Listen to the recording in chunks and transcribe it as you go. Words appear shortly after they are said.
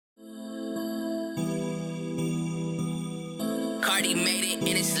Cardi made it and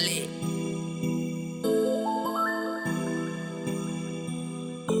it's lit.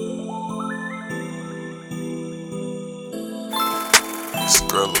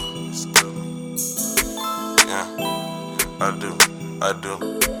 Skrilla. Yeah, I do.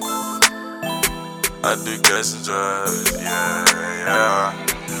 I do gas and drugs, yeah.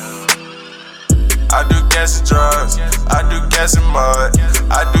 I do gas and drugs, I do gas and mud.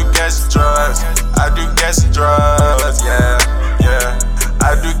 I do gas and drugs, I do gas and drugs, yeah.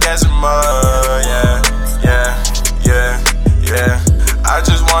 I do gas and mud, yeah. I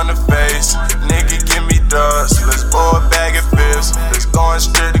just want a face, nigga give me dust. Let's pour a bag of fists, let's go and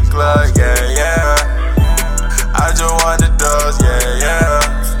strip the club, yeah. I just want the dust,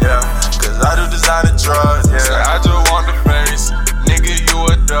 yeah. Cause I do designer drugs, yeah. I just want the face, nigga you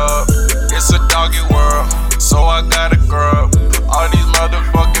a dub. It's a doggy world, so I gotta grub. All these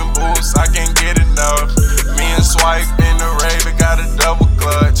motherfucking boosts, I can't get enough. Me and Swipe in the Raven got a double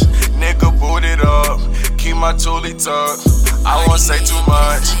clutch. Nigga boot it up, keep my toolie tucked. I won't say too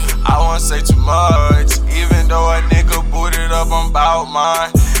much, even though a nigga booted up, I'm bout mine.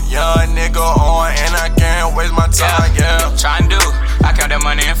 Young nigga on, and I can't waste my time, yeah. Tryna do, I count that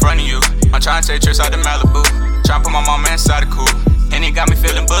money in front of you. I'm tryna take trips out to Malibu. Tryna put my mama inside the coupe. And it got me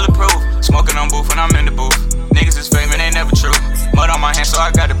feeling bulletproof. Smoking on booth when I'm in the booth. Niggas is fake, man, they never true. Mud on my hands, so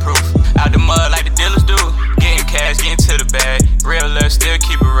I got the proof. Out the mud like the dealers do. Getting cash, getting to the bag. Real love, still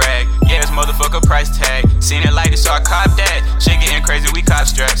keep a rag. Yeah, it's motherfucker price tag. Seen it like this, so I cop that. Shit getting crazy, we cop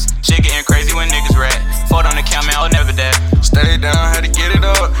straps. Shit getting crazy when niggas rap. Fought on the count, man, I'll never that. Stay down, had to get it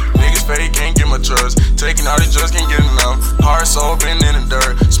up. Niggas fake, can't get my trust. Taking all these drugs, can't get enough. Heart so been in the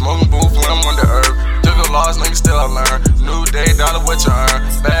dirt. Smoking booth when I'm on the herb. Took a loss, nigga, still I learn. New day, dollar what you earn.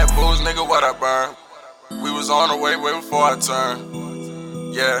 Bad booze, nigga, what I burn. We was on the way before I turn.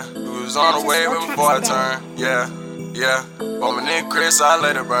 Yeah, we was on the way before I turn. Yeah. But my nigga Chris, I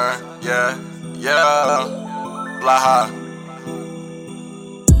let it burn. Yeah. Blah ha.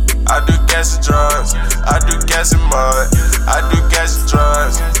 I do gas and drugs, I do gas and mud. I do gas and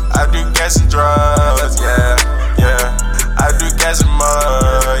drugs, I do gas and drugs, yeah. I do gas and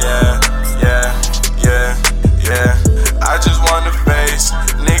mud, yeah. I just want the face,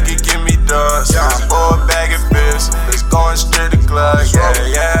 nigga give me dust. Let's pour a bag of fists, let's go and strip the club,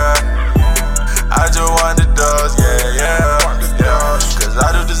 yeah. I just want the dust, yeah. Cause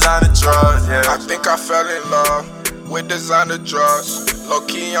I do designer drugs, yeah. I think I fell in love with designer drugs. Low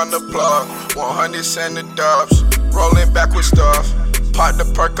key on the plug, 100 cent the dubs. Rolling back with stuff, pot the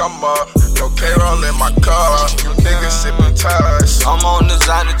perk, I'm up. No K-roll in my car, you niggas sippin' ties. I'm on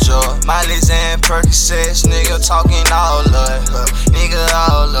designer drug, Miley's and Percocets. Nigga talking all of it, nigga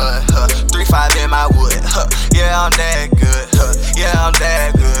all of it. 3-5 in my wood, yeah I'm that good, yeah I'm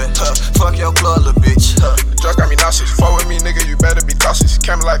that good. Fuck your club, little bitch. Drugs got me nauseous, fuck with me nigga, you better be cautious.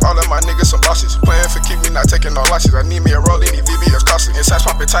 Camera like all of my niggas some bosses. Playing for keep me not taking no losses. I need me a roll, any VVS costing. Inside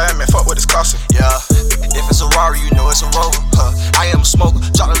poppin' tire, man, fuck what it's costing. Yeah, if it's a Rari, you know it's a Rover. I am a smoker,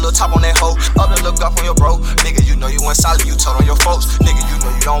 drop the little top on that hoe. Up and look up on your bro. Nigga, you know you ain't solid, you told on your folks. Nigga, you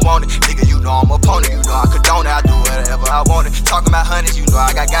know you don't want it. Nigga, you know I'm a opponent. You know I condone it, I do whatever I want it. Talking about hundreds, you know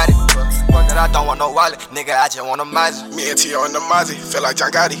I got it. Fuck that, I don't want no wallet. Nigga, I just want a Mazzy. Me and T.O. in the Mazzy, feel like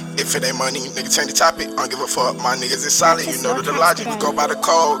John Gotti. If it ain't money, nigga change the topic. I don't give a fuck, my niggas is solid. You know the logic, we go by the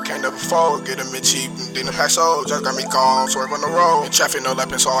code. Can't never fold, get them in cheap, then the pack sold. Just got me gone, swerve on the road. In traffic, no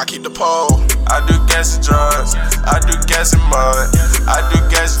lapping, so I keep the pole. I do gas and drugs, I do gas and mud. I do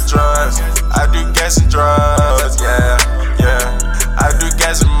gas